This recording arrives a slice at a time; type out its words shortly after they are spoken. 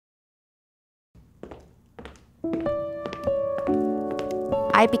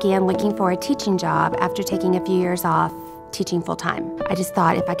I began looking for a teaching job after taking a few years off teaching full-time. I just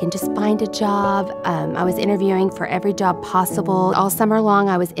thought if I can just find a job. I was interviewing for every job possible. All summer long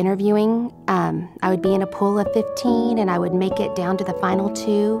I was interviewing. I would be in a pool of 15 and I would make it down to the final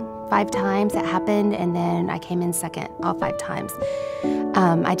 2. 5 times it happened, and then I came in second all 5 times.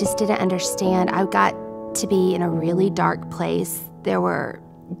 I just didn't understand. I got to be in a really dark place. There were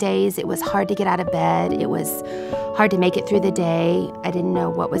days it was hard to get out of bed. It was hard to make it through the day. I didn't know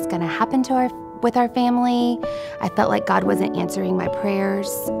what was going to happen to with our family. I felt like God wasn't answering my prayers.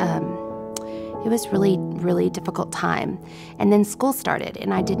 It was really, really difficult time. And then school started,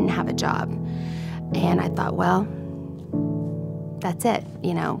 and I didn't have a job. And I thought, well, that's it.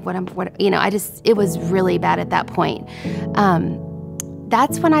 It was really bad at that point.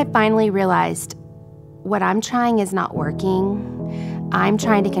 That's when I finally realized what I'm trying is not working. I'm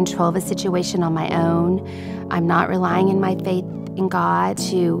trying to control the situation on my own. I'm not relying in my faith in God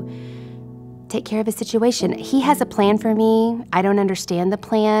to take care of the situation. He has a plan for me. I don't understand the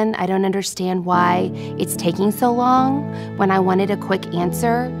plan. I don't understand why it's taking so long when I wanted a quick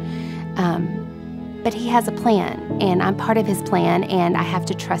answer. But he has a plan, and I'm part of his plan, and I have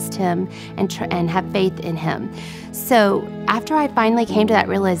to trust him and have faith in him. So after I finally came to that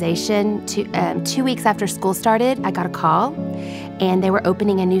realization, 2 weeks after school started, I got a call, and they were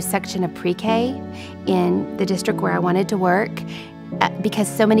opening a new section of pre-K in the district where I wanted to work. Because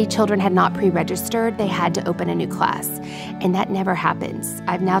so many children had not pre-registered, they had to open a new class, and that never happens.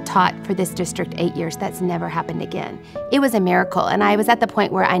 I've now taught for this district 8 years. That's never happened again. It was a miracle, and I was at the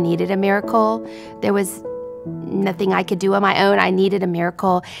point where I needed a miracle. There was nothing I could do on my own. I needed a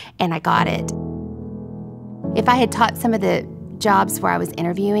miracle, and I got it. If I had taught some of the jobs where I was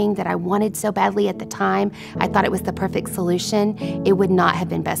interviewing that I wanted so badly at the time, I thought it was the perfect solution, it would not have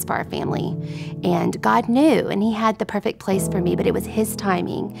been best for our family. And God knew, and he had the perfect place for me, but it was his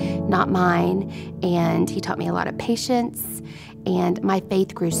timing, not mine. And he taught me a lot of patience, and my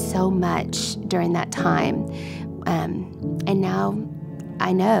faith grew so much during that time. And now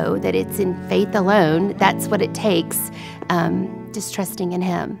I know that it's in faith alone. That's what it takes, just trusting in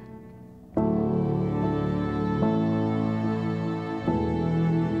him.